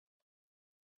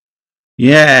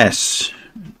Yes.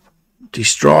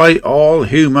 Destroy all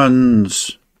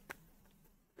humans.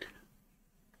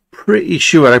 Pretty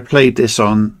sure I played this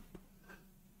on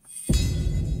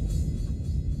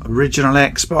original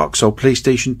Xbox or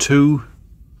PlayStation 2.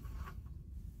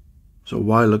 It's a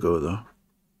while ago though.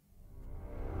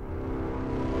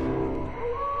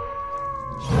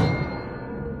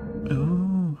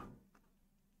 Oh.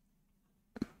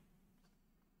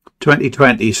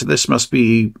 2020, so this must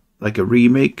be like a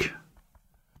remake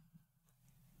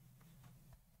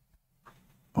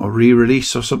or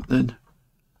re-release or something.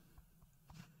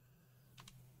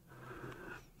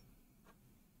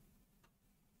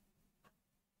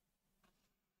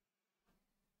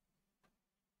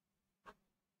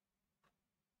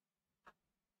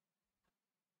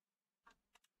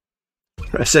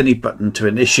 Press any button to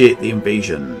initiate the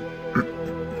invasion.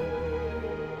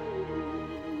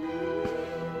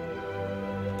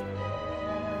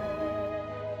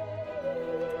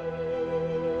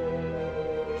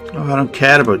 Oh, I don't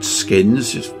care about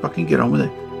skins, just fucking get on with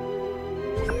it.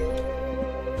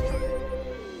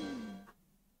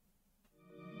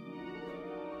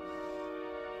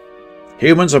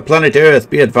 Humans of planet Earth,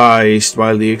 be advised,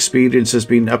 while the experience has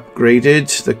been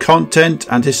upgraded, the content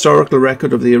and historical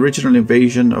record of the original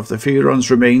invasion of the Phurons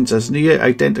remains as near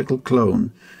identical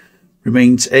clone.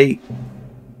 Remains a...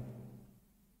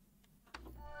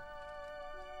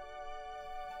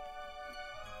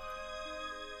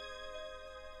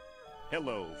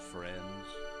 Hello, friends.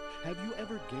 Have you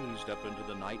ever gazed up into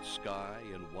the night sky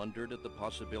and wondered at the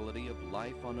possibility of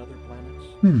life on other planets?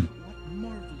 What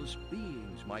marvelous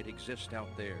beings might exist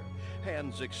out there,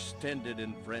 hands extended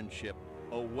in friendship,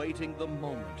 awaiting the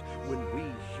moment when we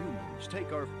humans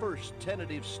take our first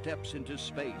tentative steps into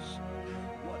space.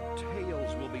 What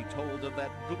tales will be told of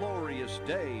that glorious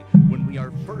day when we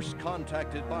are first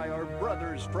contacted by our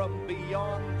brothers from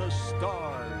beyond the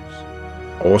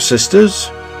stars? Or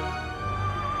sisters?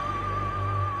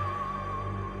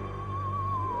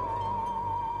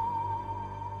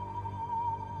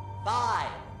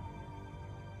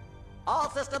 All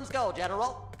systems go,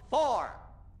 General. 4.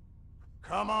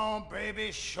 Come on,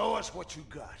 baby. Show us what you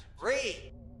got.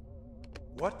 3.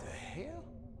 What the hell?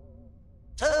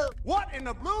 2. What in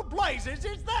the blue blazes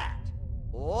is that?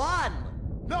 1.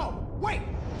 No, wait.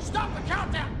 Stop the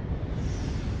countdown.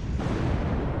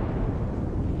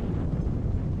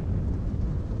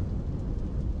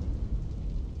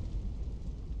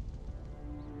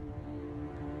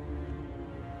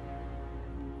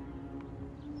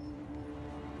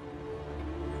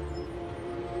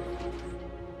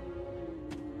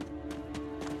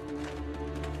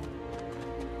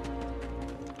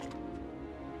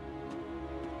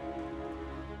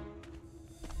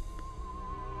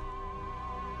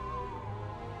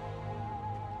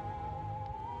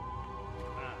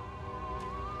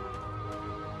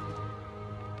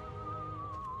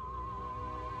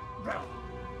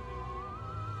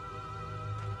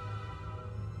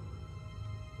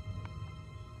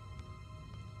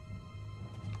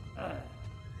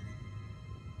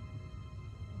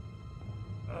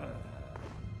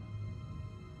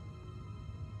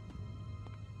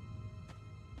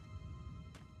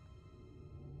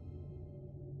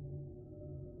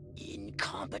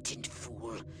 Incompetent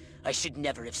fool. I should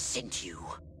never have sent you.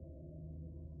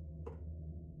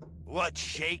 What's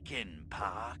shaking,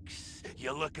 Pox?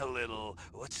 You look a little,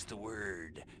 what's the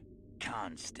word,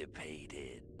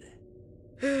 constipated.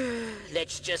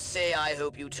 Let's just say I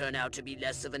hope you turn out to be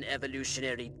less of an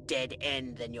evolutionary dead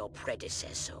end than your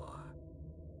predecessor.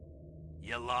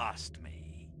 You lost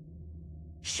me.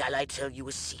 Shall I tell you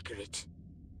a secret?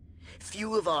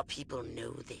 Few of our people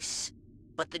know this,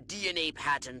 but the DNA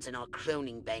patterns in our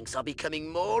cloning banks are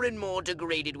becoming more and more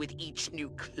degraded with each new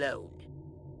clone.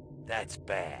 That's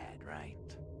bad, right?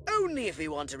 Only if we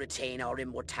want to retain our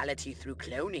immortality through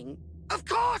cloning. Of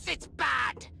course it's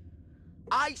bad!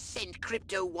 I sent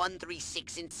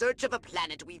Crypto-136 in search of a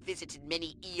planet we visited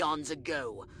many eons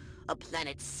ago. A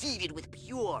planet seeded with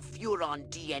pure Phuron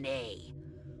DNA.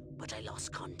 But I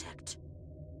lost contact.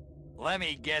 Let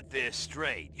me get this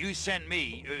straight. You sent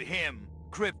me, him,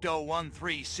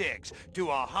 Crypto-136, to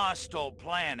a hostile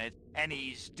planet, and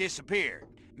he's disappeared.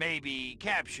 Maybe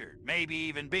captured, maybe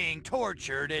even being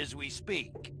tortured as we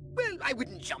speak. Well, I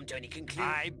wouldn't jump to any conclusion.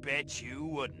 I bet you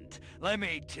wouldn't. Let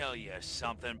me tell you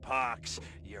something, Pox.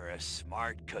 You're a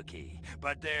smart cookie.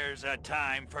 But there's a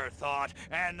time for thought,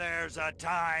 and there's a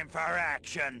time for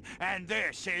action. And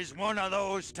this is one of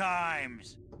those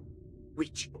times.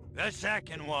 Which? The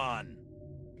second one.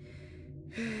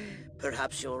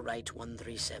 Perhaps you're right,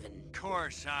 137. Of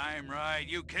course I'm right.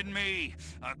 You kidding me?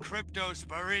 A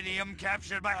cryptosporidium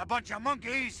captured by a bunch of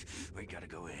monkeys? We gotta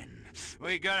go in.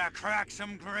 We gotta crack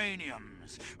some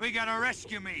craniums. We gotta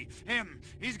rescue me. Him.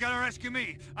 He's gotta rescue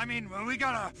me. I mean, I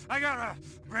gotta...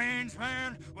 Brains,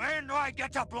 man. When do I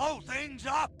get to blow things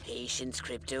up? Patience,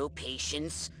 Crypto,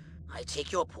 patience. I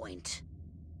take your point.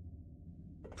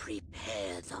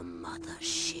 Prepare the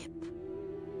mothership.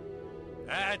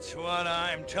 That's what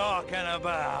I'm talking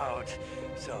about.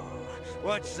 So,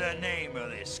 what's the name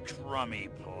of this crummy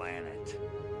planet?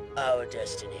 Our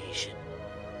destination.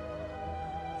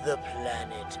 The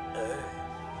planet Earth.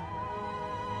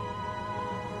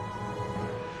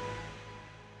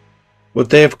 Would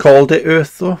they have called it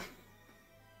Earth, though?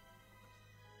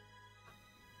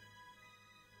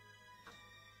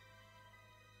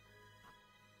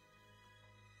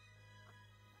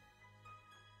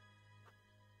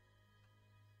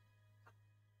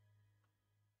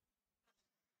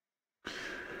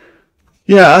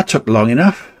 Yeah, that took long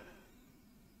enough.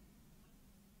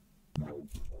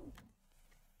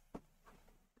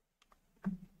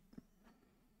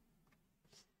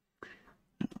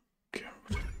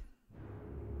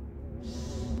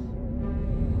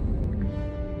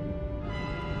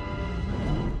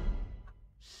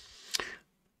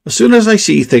 As soon as I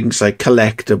see things like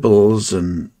collectibles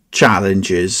and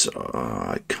challenges,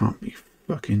 I can't be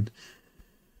fucking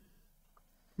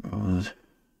bothered.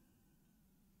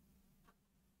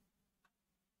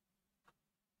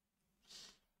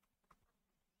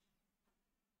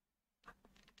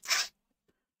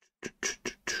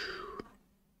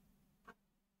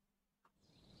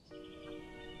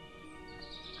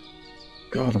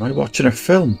 God, am I watching a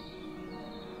film?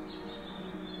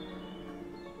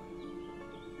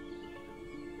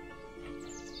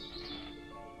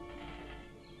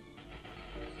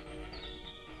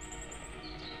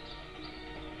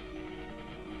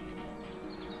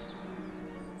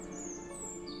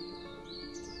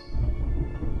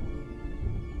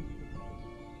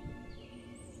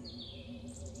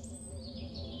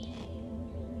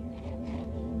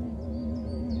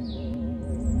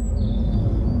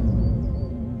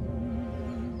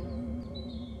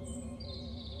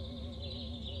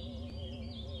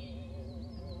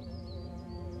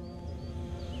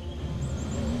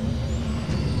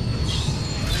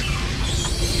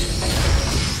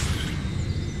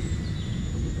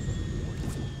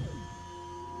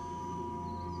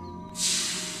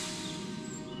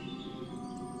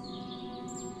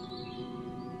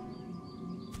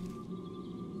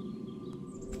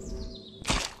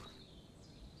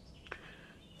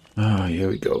 Ah, here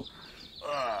we go.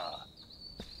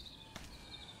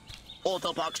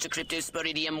 Orthopox to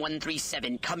Cryptosporidium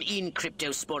 137. Come in,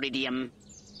 Cryptosporidium.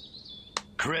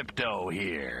 Crypto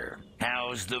here.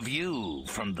 How's the view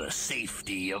from the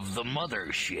safety of the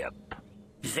mothership?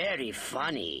 Very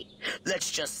funny.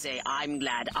 Let's just say I'm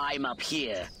glad I'm up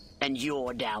here, and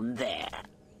you're down there.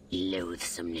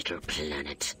 Loathsome little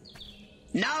planet.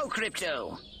 Now,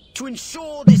 Crypto! To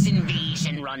ensure this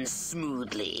invasion runs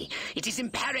smoothly, it is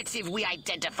imperative we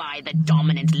identify the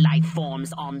dominant life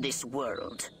forms on this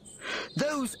world.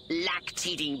 Those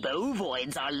lactating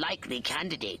bovoids are likely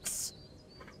candidates.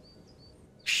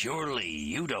 Surely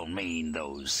you don't mean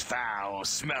those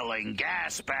foul-smelling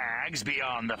gas bags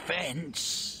beyond the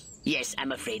fence? Yes,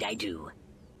 I'm afraid I do.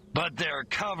 But they're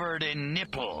covered in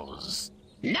nipples.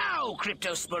 Now,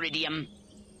 Cryptosporidium!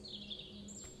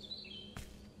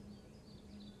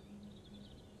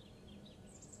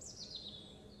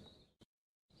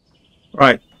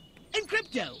 Right. And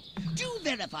Crypto, do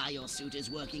verify your suit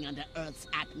is working under Earth's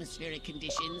atmospheric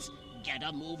conditions. Get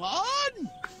a move on!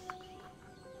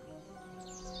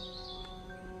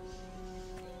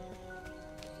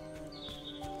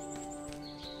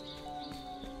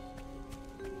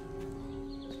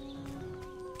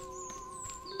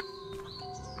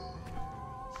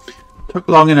 Took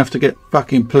long enough to get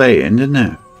fucking playing, didn't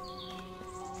it?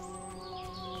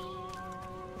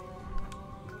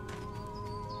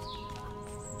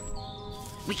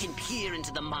 We can peer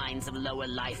into the minds of lower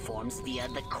life forms via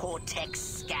the cortex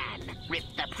scan. Rip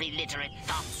the preliterate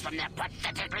thoughts from their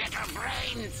pathetic little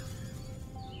brains.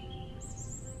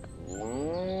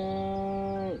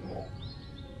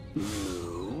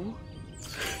 Moo?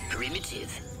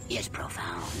 Primitive, yet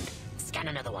profound. Scan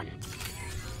another one.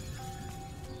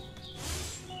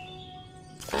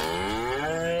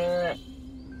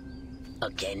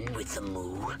 Again with the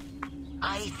moo.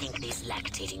 I think these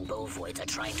lactating bovoids are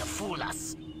trying to fool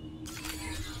us.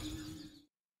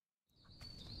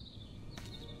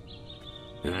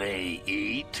 They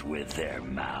eat with their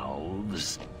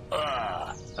mouths?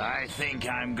 I think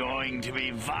I'm going to be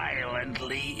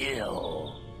violently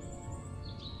ill.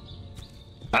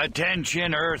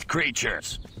 Attention, Earth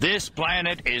creatures. This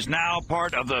planet is now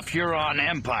part of the Furon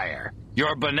Empire.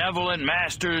 Your benevolent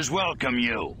masters welcome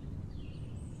you.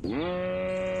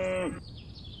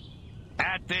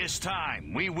 At this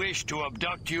time, we wish to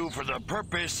abduct you for the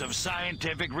purpose of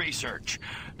scientific research.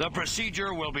 The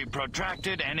procedure will be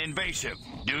protracted and invasive.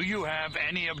 Do you have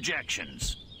any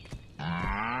objections?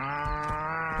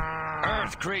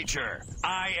 Earth creature,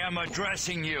 I am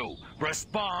addressing you.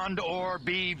 Respond or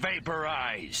be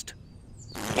vaporized.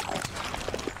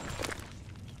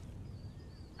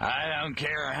 I don't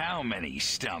care how many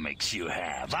stomachs you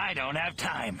have. I don't have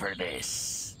time for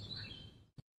this.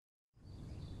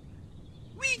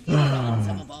 We Furons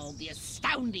have evolved the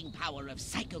astounding power of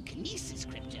psychokinesis,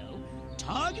 Crypto.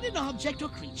 Target an object or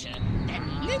creature,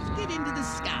 then lift it into the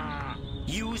sky.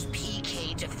 Use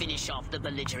PK to finish off the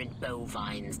belligerent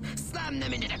bovines. Slam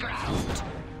them into the ground.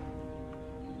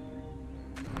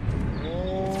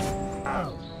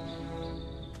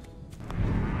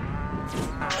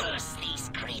 Curse these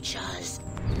creatures.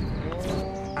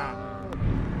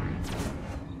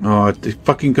 Oh, the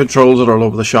fucking controls are all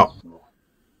over the shop.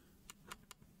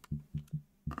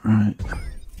 Right.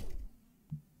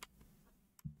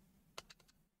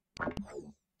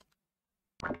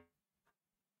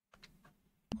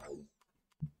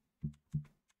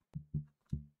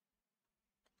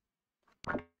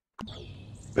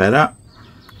 Better.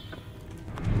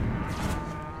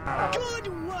 Good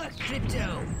work,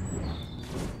 Crypto.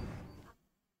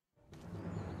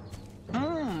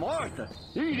 Martha,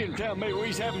 you didn't tell me we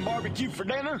was having barbecue for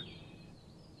dinner.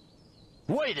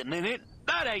 Wait a minute,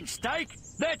 that ain't steak.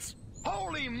 That's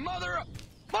holy mother of...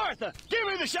 Martha, give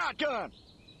me the shotgun.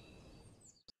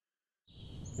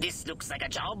 This looks like a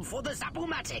job for the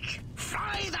Zapomatic.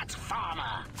 Fry that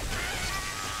farmer.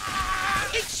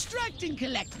 Extract and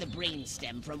collect the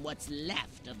brainstem from what's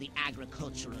left of the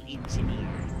agricultural engineer.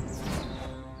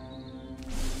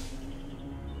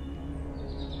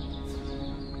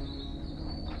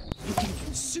 You can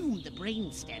consume the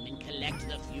brainstem and collect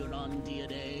the Furon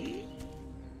DNA.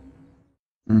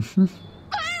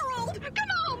 Harold,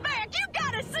 come on back! You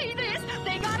gotta see this!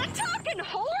 They got a talking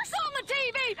horse on the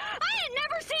TV! I ain't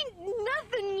never seen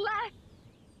nothing like...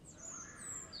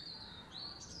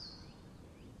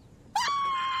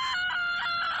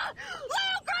 Ah!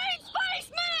 Little green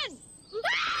spaceman!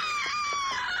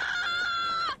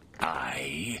 Ah!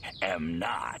 I am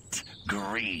not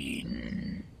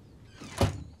green.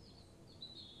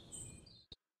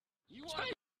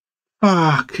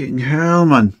 Fucking hell,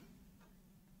 man.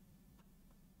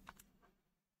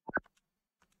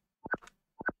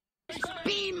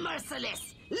 Be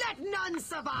merciless. Let none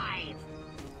survive.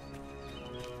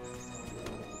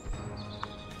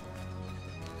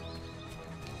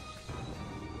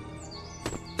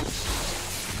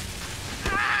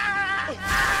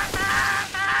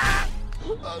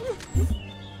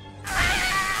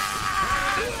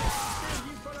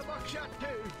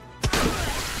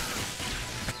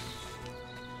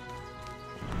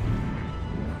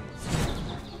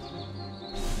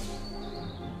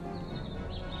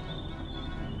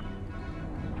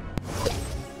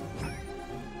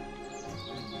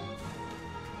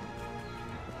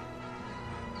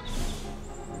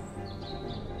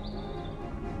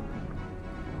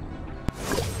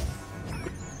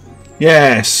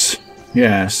 Yes.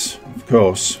 Yes, of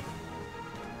course.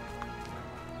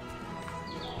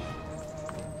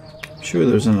 Sure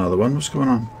there's another one. What's going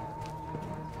on?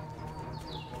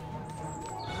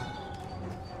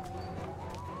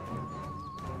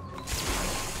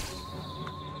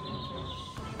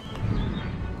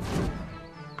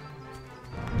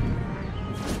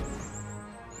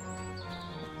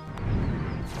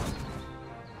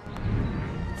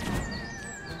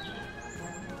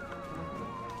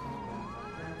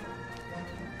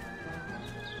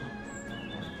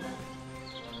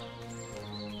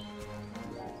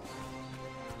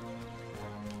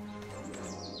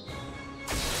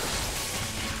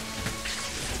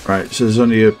 Right, so there's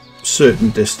only a certain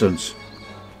distance.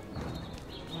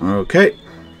 Okay.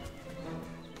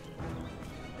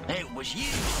 It was you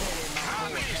set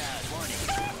in my forecast, wasn't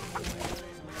it?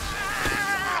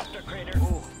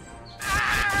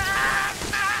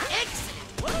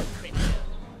 Excellent work,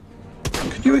 Crypto.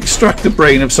 Can you extract the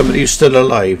brain of somebody who's still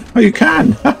alive? Oh, you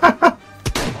can.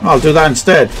 I'll do that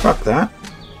instead. Fuck that.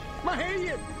 My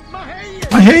head! My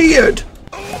head! My head!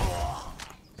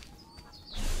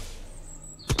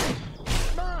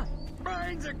 My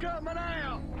brains are coming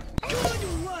out!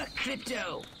 Good work,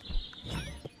 Crypto.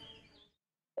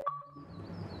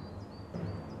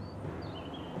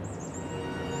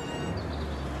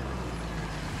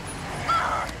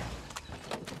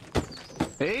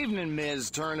 Evening, Ms.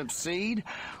 Turnipseed.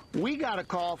 We got a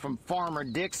call from Farmer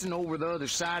Dixon over the other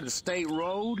side of the state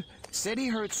road. Said he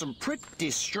heard some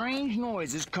pretty strange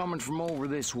noises coming from over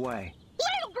this way.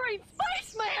 Little green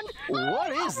spaceman!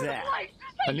 What is that?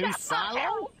 A new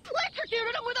silo?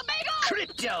 Electrocuted him with a big old...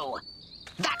 Crypto!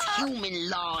 That human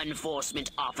law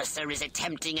enforcement officer is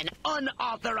attempting an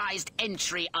unauthorized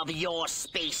entry of your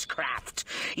spacecraft.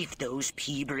 If those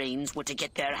pea-brains were to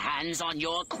get their hands on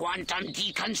your quantum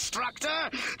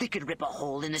deconstructor, they could rip a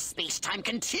hole in the space-time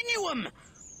continuum.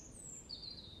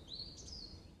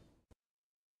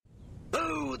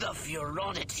 Oh, the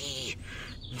furonity.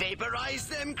 Vaporize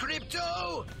them,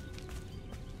 Crypto!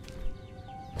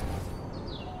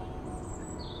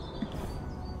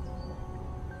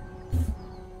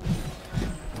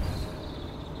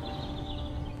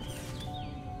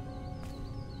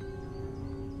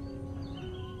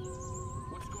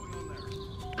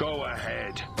 Go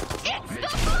ahead. It's the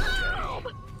bomb!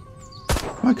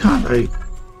 Why can't I?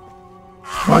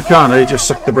 Why can't I just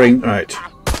suck the brain? Right.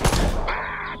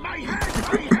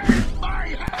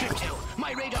 Crypto,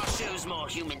 my radar shows more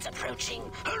humans approaching.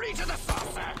 Hurry to the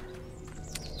saucer!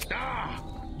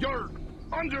 You're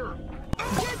under.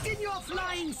 Get in your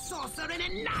flying saucer and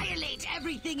annihilate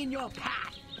everything in your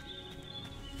path!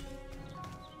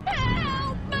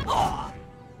 Help! Oh.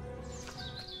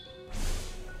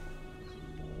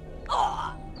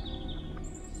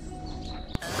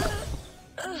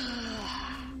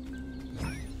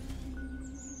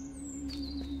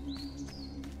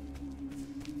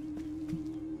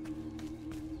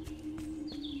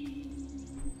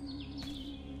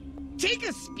 Take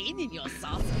a spin in your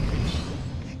saucer.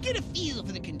 Get a feel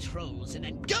for the controls and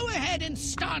then go ahead and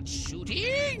start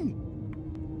shooting!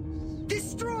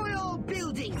 Destroy all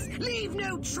buildings! Leave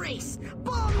no trace!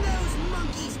 Bomb those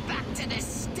monkeys back to the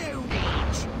Stone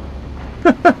Age!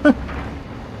 Perfect!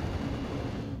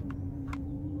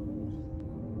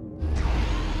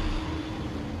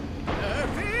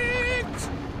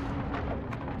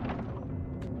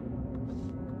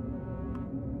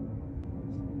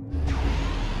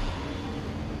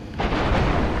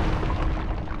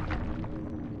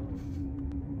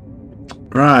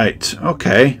 Right.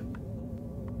 Okay.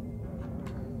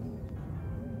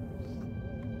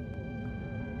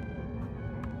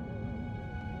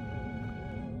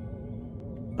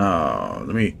 Oh,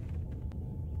 let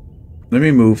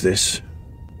me move this.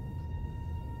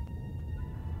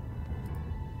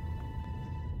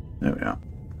 There we are.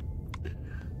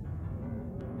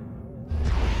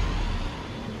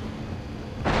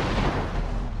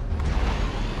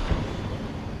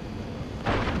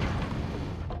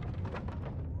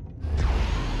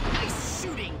 Nice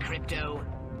shooting, Crypto.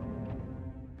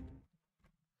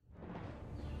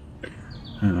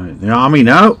 The army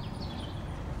now.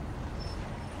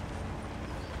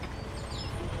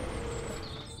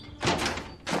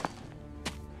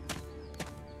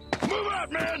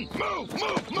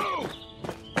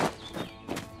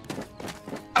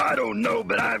 I don't know,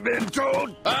 but I've been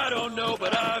told. I don't know,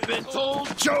 but I've been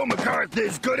told. Joe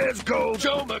McCarthy's good as gold.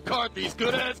 Joe McCarthy's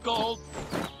good as gold.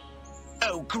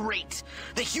 Oh, great.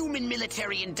 The human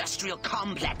military-industrial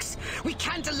complex. We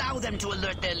can't allow them to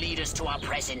alert their leaders to our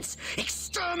presence.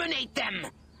 Exterminate them!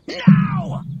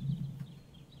 Now!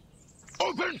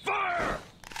 Open fire!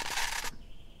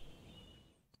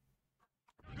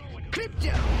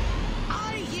 Crypto,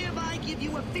 I hereby give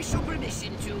you official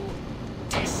permission to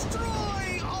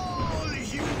destroy all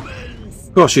humans!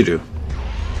 Of course you do.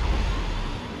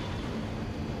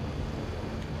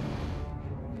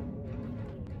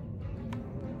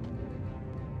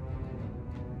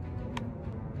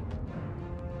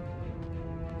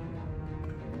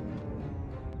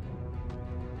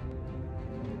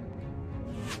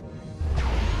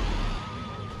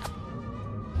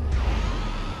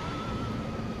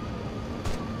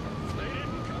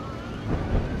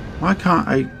 Why can't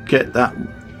I get that?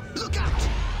 Look out!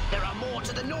 There are more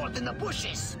to the north in the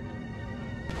bushes!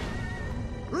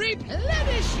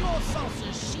 Replenish your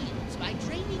saucer's shields by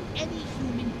draining any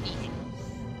human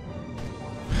vehicles.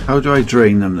 How do I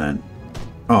drain them then?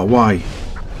 Oh, why?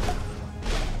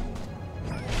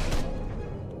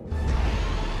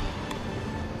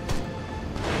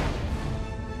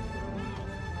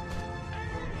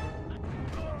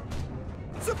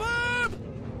 Suburb!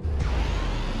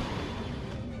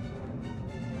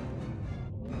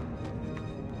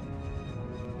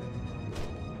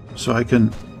 So I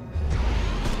can.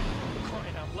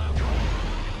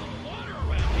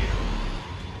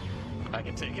 I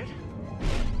can take it.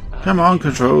 Come on,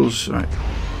 controls. Right.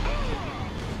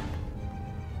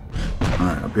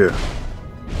 Alright, up here.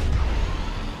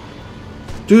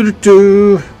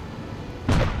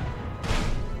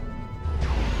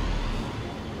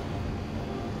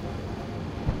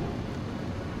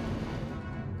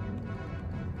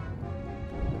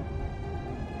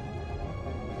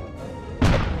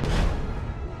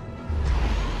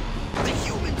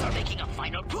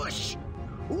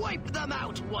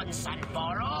 once and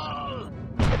for all.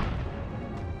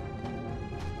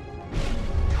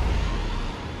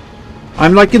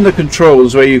 I'm liking the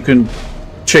controls where you can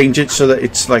change it so that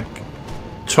it's like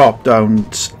top down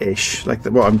ish, like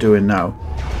what I'm doing now.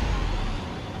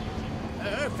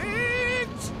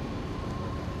 Perfect.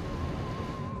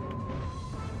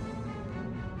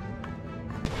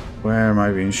 Where am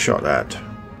I being shot at?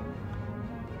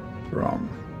 From.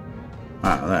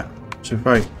 Ah, there. So if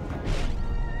I...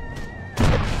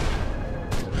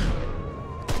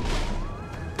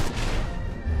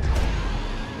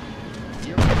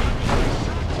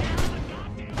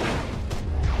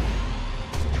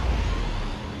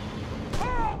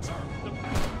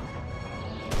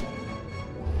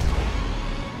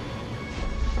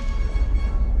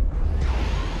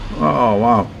 Oh,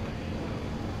 wow.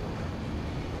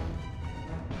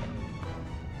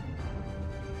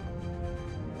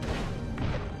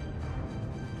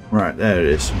 Right, there it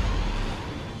is.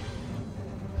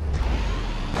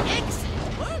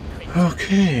 Excellent work, Chris.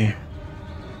 Okay.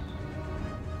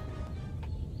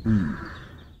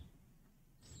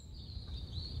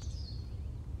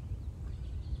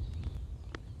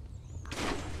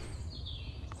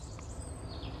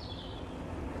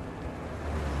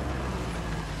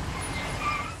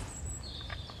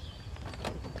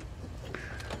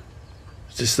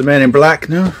 Is this the man in black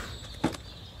now?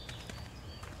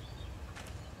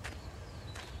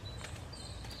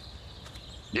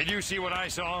 Did you see what I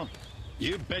saw?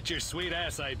 You bet your sweet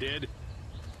ass I did.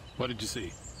 What did you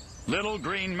see? Little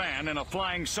green man in a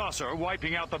flying saucer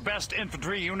wiping out the best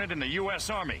infantry unit in the U.S.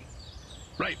 Army.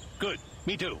 Right, good.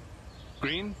 Me too.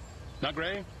 Green? Not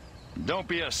gray? Don't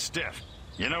be a stiff.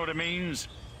 You know what it means?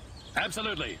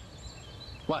 Absolutely.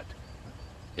 What?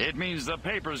 It means the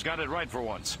paper's got it right for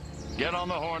once. Get on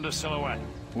the horn to Silhouette.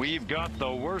 We've got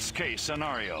the worst case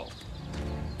scenario.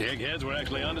 The eggheads were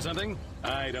actually onto something?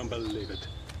 I don't believe it.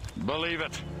 Believe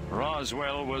it,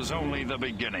 Roswell was only the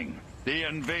beginning. The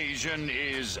invasion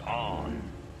is on.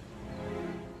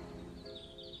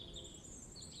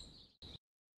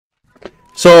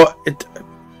 So,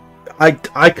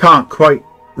 I can't quite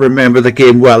remember the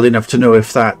game well enough to know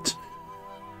if that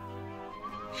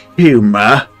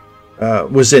humour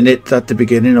was in it at the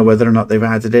beginning or whether or not they've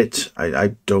added it.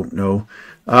 I don't know.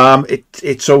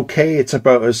 It's okay. It's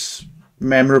about as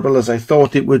memorable as I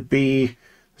thought it would be.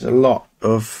 There's a lot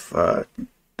of...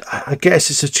 I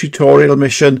guess it's a tutorial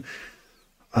mission.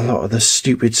 A lot of the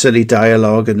stupid, silly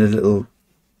dialogue and the little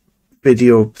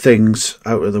video things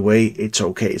out of the way. It's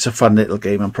okay. It's a fun little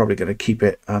game. I'm probably going to keep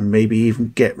it and maybe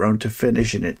even get round to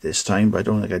finishing it this time, but I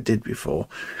don't think I did before.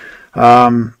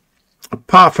 Apart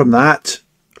from that,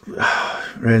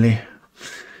 really,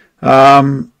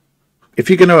 if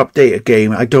you're going to update a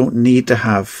game, I don't need to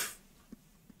have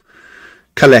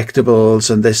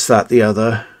collectibles and this, that, the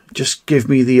other. Just give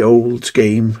me the old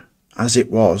game as it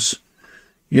was.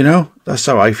 You know, that's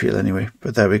how I feel anyway.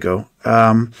 But there we go.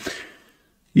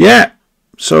 Yeah,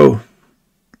 so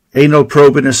anal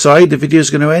probing aside, the video's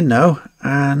going to end now,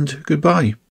 and goodbye.